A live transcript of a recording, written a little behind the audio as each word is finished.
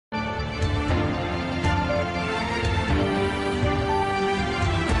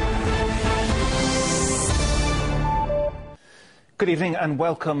Good evening and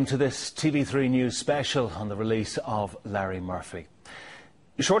welcome to this TV3 News special on the release of Larry Murphy.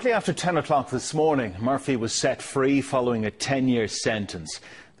 Shortly after 10 o'clock this morning, Murphy was set free following a 10-year sentence.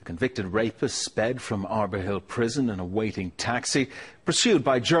 The convicted rapist sped from Arbor Hill Prison in a waiting taxi, pursued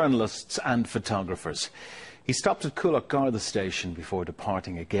by journalists and photographers. He stopped at Coolock Garda station before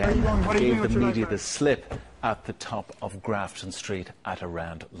departing again and gave the media the slip at the top of Grafton Street at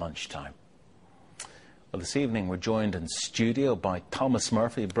around lunchtime. Well, this evening we're joined in studio by Thomas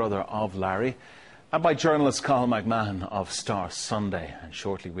Murphy, brother of Larry, and by journalist Cathal McMahon of Star Sunday. And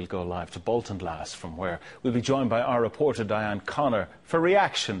shortly we'll go live to Baltinglass, from where we'll be joined by our reporter Diane Connor for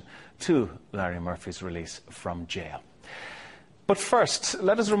reaction to Larry Murphy's release from jail. But first,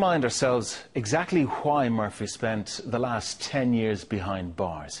 let us remind ourselves exactly why Murphy spent the last 10 years behind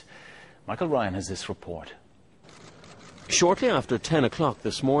bars. Michael Ryan has this report. Shortly after 10 o'clock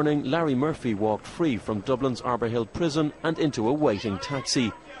this morning, Larry Murphy walked free from Dublin's Arbor Hill Prison and into a waiting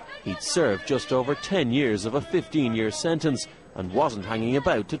taxi. He'd served just over 10 years of a 15-year sentence and wasn't hanging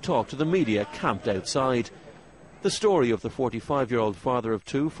about to talk to the media camped outside. The story of the 45-year-old father of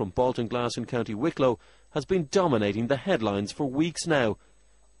two from Baltinglass in County Wicklow has been dominating the headlines for weeks now.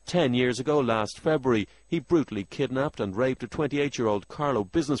 10 years ago, last February, he brutally kidnapped and raped a 28-year-old Carlow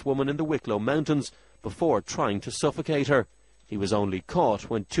businesswoman in the Wicklow Mountains before trying to suffocate her. He was only caught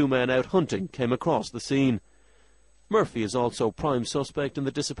when two men out hunting came across the scene. Murphy is also prime suspect in the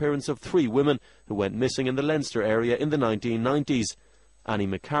disappearance of three women who went missing in the Leinster area in the 1990s. Annie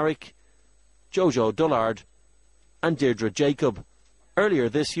McCarrick, Jojo Dullard and Deirdre Jacob. Earlier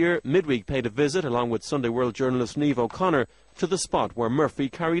this year, Midweek paid a visit, along with Sunday World journalist Niamh O'Connor, to the spot where Murphy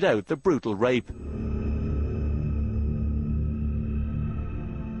carried out the brutal rape.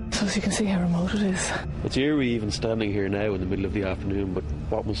 So as you can see how remote it is. It's eerie even standing here now in the middle of the afternoon, but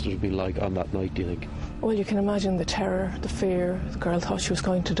what must it have been like on that night, do you think? Well, you can imagine the terror, the fear. The girl thought she was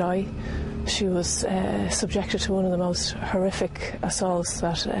going to die. She was subjected to one of the most horrific assaults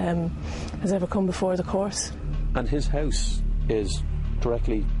that has ever come before the courts. And his house is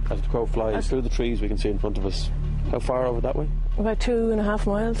directly, as the crow flies, through the trees we can see in front of us. How far over that way? About 2.5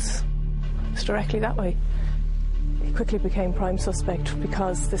 miles. It's directly that way. He quickly became prime suspect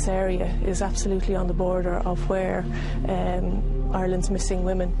because this area is absolutely on the border of where Ireland's missing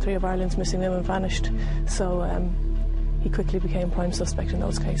women, three of Ireland's missing women vanished. So he quickly became prime suspect in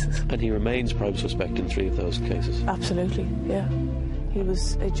those cases. And he remains prime suspect in 3 of those cases? Absolutely, yeah. He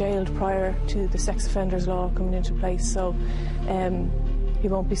was jailed prior to the sex offenders law coming into place, so he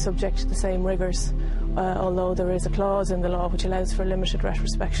won't be subject to the same rigours. Although there is a clause in the law which allows for limited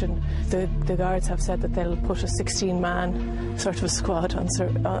retrospection. The guards have said that they'll put a 16-man sort of a squad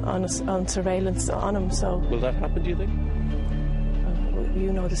on surveillance on him. So will that happen, do you think?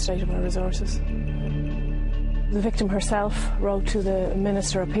 You know the state of our resources. The victim herself wrote to the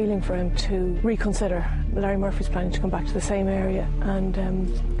minister appealing for him to reconsider. Larry Murphy's planning to come back to the same area and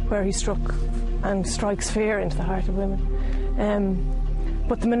where he struck and strikes fear into the heart of women.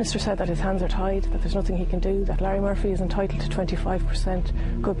 But the minister said that his hands are tied, that there's nothing he can do, that Larry Murphy is entitled to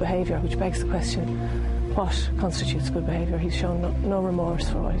 25% good behaviour, which begs the question, what constitutes good behaviour? He's shown no remorse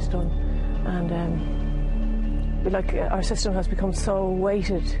for what he's done. And our system has become so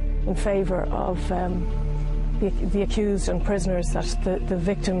weighted in favour of the accused and prisoners that the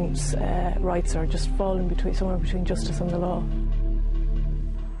victims' rights are just falling somewhere between justice and the law.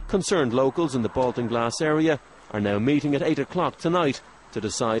 Concerned locals in the Baltinglass area are now meeting at 8 o'clock tonight to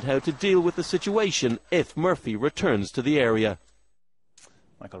decide how to deal with the situation if Murphy returns to the area.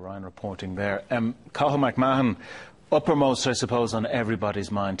 Michael Ryan reporting there. Cathal McMahon, uppermost, I suppose, on everybody's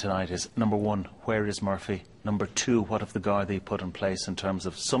mind tonight is, number one, where is Murphy? Number two, what have the Gardaí put in place in terms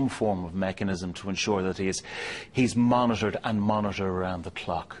of some form of mechanism to ensure that he's monitored and monitored around the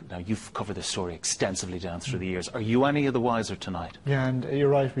clock? Now, you've covered this story extensively down through the years. Are you any of the wiser tonight? Yeah, and you're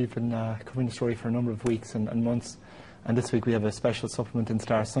right. We've been covering the story for a number of weeks and months. And this week we have a special supplement in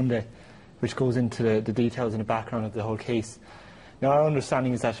Star Sunday which goes into the details and the background of the whole case. Now, our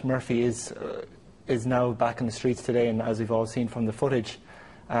understanding is that Murphy is now back in the streets today, and as we've all seen from the footage,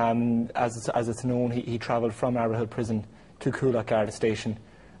 as it's known, he travelled from Arbor Hill Prison to Coolock Garda station,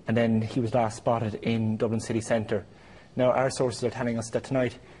 and then he was last spotted in Dublin city centre. Now, our sources are telling us that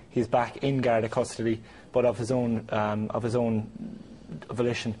tonight he's back in Garda custody, but of his own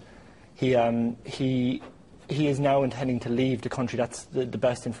volition. He is now intending to leave the country. That's the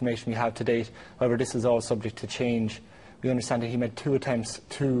best information we have to date. However, this is all subject to change. We understand that he made 2 attempts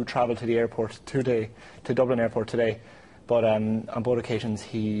to travel to the airport to Dublin Airport today, but on both occasions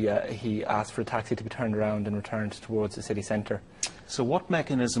he asked for a taxi to be turned around and returned towards the city centre. So what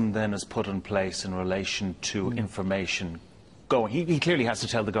mechanism then is put in place in relation to information going. He clearly has to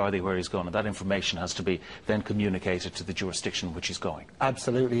tell the Gardaí where he's going, and that information has to be then communicated to the jurisdiction in which he's going.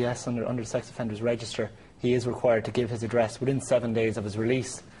 Absolutely, yes. Under the Sex Offenders Register, he is required to give his address within 7 days of his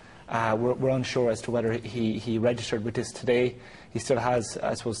release. We're unsure as to whether he registered with this today. He still has,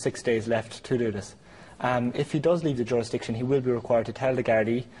 I suppose, 6 days left to do this. If he does leave the jurisdiction, he will be required to tell the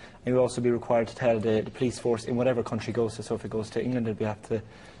Gardaí, and he will also be required to tell the police force in whatever country he goes to. So if he goes to England, he'll be have to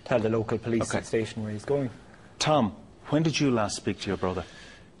tell the local police station where he's going. Tom, when did you last speak to your brother?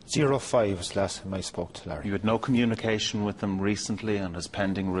 05 was the last time I spoke to Larry. You had no communication with him recently on his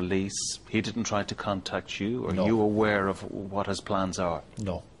pending release? He didn't try to contact you? Are you aware of what his plans are?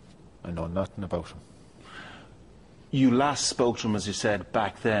 No, I know nothing about him. You last spoke to him, as you said,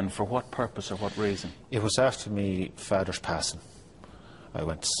 back then. For what purpose or what reason? It was after my father's passing. I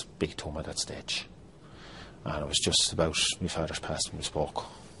went to speak to him at that stage. And it was just about my father's passing we spoke.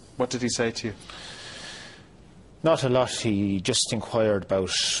 What did he say to you? Not a lot. He just inquired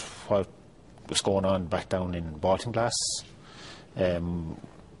about what was going on back down in Baltinglass.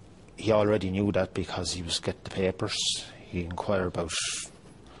 He already knew that because he was getting the papers. He inquired about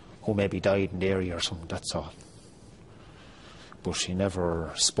who maybe died in the area or something, that's all. But he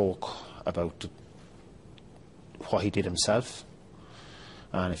never spoke about what he did himself.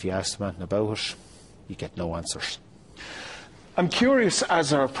 And if you asked him anything about it, you get no answers. I'm curious,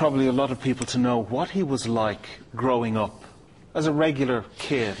 as are probably a lot of people, to know what he was like growing up. As a regular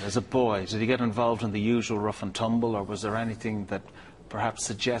kid, as a boy, did he get involved in the usual rough and tumble, or was there anything that perhaps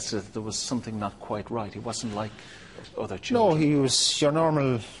suggested that there was something not quite right? He wasn't like other children. No, he was your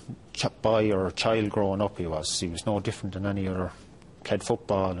normal boy or child growing up. He was no different than any other. Played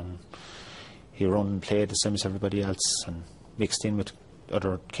football and he run and played the same as everybody else and mixed in with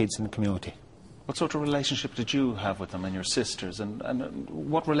other kids in the community. What sort of relationship did you have with him and your sisters? And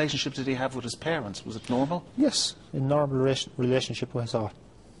what relationship did he have with his parents? Was it normal? Yes, a normal relationship with us all.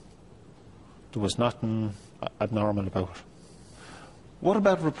 There was nothing abnormal about it. What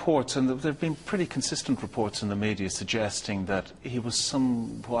about reports? And there have been pretty consistent reports in the media suggesting that he was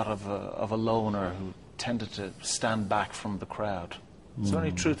somewhat of a loner who tended to stand back from the crowd. Is there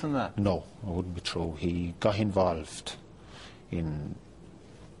any truth in that? No, it wouldn't be true. He got involved in...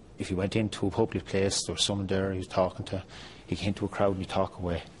 If he went into a public place, there was someone there he was talking to, he came to a crowd and he'd talk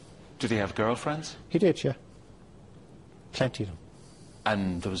away. Did he have girlfriends? He did, yeah. Plenty of them.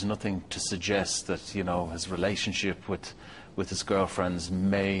 And there was nothing to suggest that, you know, his relationship with his girlfriends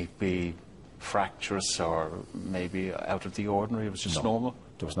may be fractious or maybe out of the ordinary? It was just normal?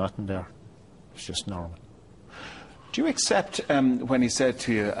 There was nothing there. It was just normal. Do you accept when he said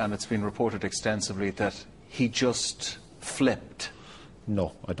to you, and it's been reported extensively, that he just flipped?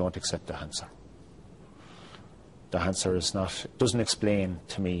 No, I don't accept the answer. The answer is not, doesn't explain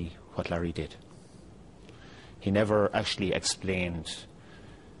to me what Larry did. He never actually explained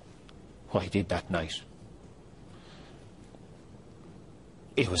what he did that night.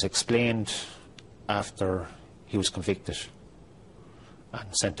 It was explained after he was convicted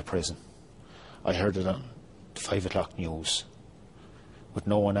and sent to prison. I heard it on the 5 o'clock news, but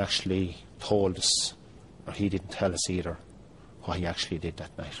no one actually told us, or he didn't tell us either, what he actually did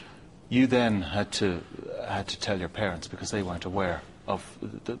that night. You then had to tell your parents because they weren't aware of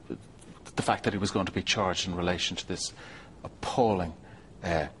the fact that he was going to be charged in relation to this appalling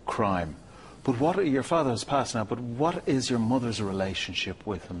crime. But your father has passed now, but what is your mother's relationship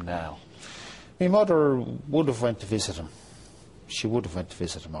with him now? My mother would have went to visit him. She would have went to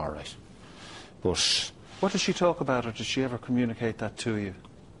visit him, all right. But... What does she talk about, or does she ever communicate that to you?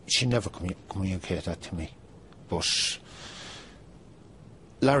 She never communicated that to me. But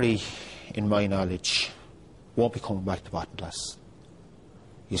Larry, in my knowledge, won't be coming back to Baltinglass.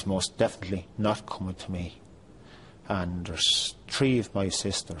 He's most definitely not coming to me. And there's 3 of my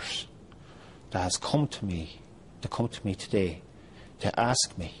sisters that has come to me today to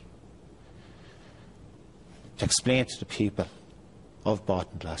ask me to explain to the people of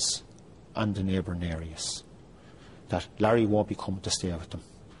Baltinglass and the neighbouring areas that Larry won't be coming to stay with them.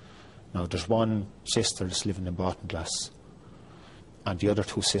 Now, there's one sister that's living in Baltinglass, and the other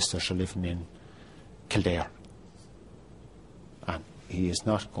 2 sisters are living in Kildare. And he is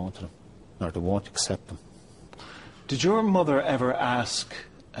not going to them, nor they won't accept them. Did your mother ever ask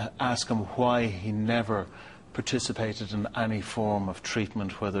him why he never participated in any form of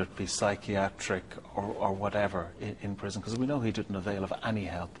treatment, whether it be psychiatric or whatever, in prison? Because we know he didn't avail of any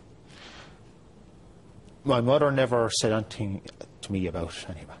help. My mother never said anything to me about it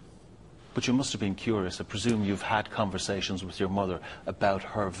anyway. But you must have been curious. I presume you've had conversations with your mother about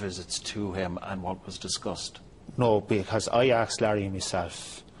her visits to him and what was discussed. No, because I asked Larry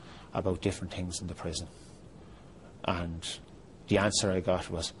myself about different things in the prison. And the answer I got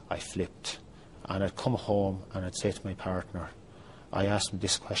was, I flipped. And I'd come home and I'd say to my partner, I asked him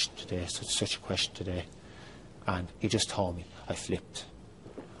this question today, such a question today, and he just told me, I flipped.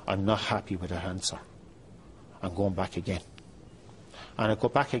 I'm not happy with that answer. I'm going back again. And I'd go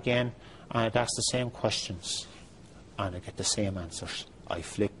back again and I'd ask the same questions and I'd get the same answers. I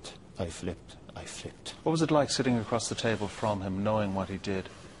flipped, I flipped, I flipped. What was it like sitting across the table from him, knowing what he did?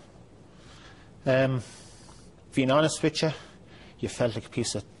 Being honest with you, you felt like a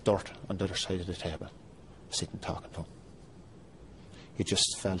piece of dirt on the other side of the table, sitting talking to him. You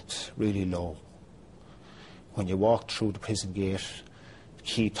just felt really low. When you walked through the prison gate, the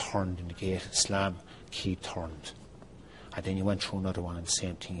key turned in the gate, slam, key turned. And then you went through another one and the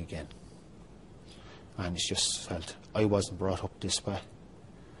same thing again. And it just felt, I wasn't brought up this way.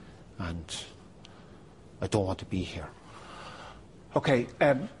 And I don't want to be here. OK,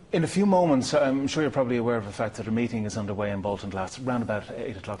 in a few moments, I'm sure you're probably aware of the fact that a meeting is underway in Bolton Glass around about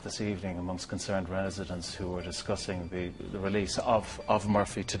 8 o'clock this evening amongst concerned residents who are discussing the release of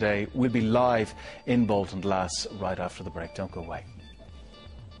Murphy today. We'll be live in Bolton Glass right after the break. Don't go away.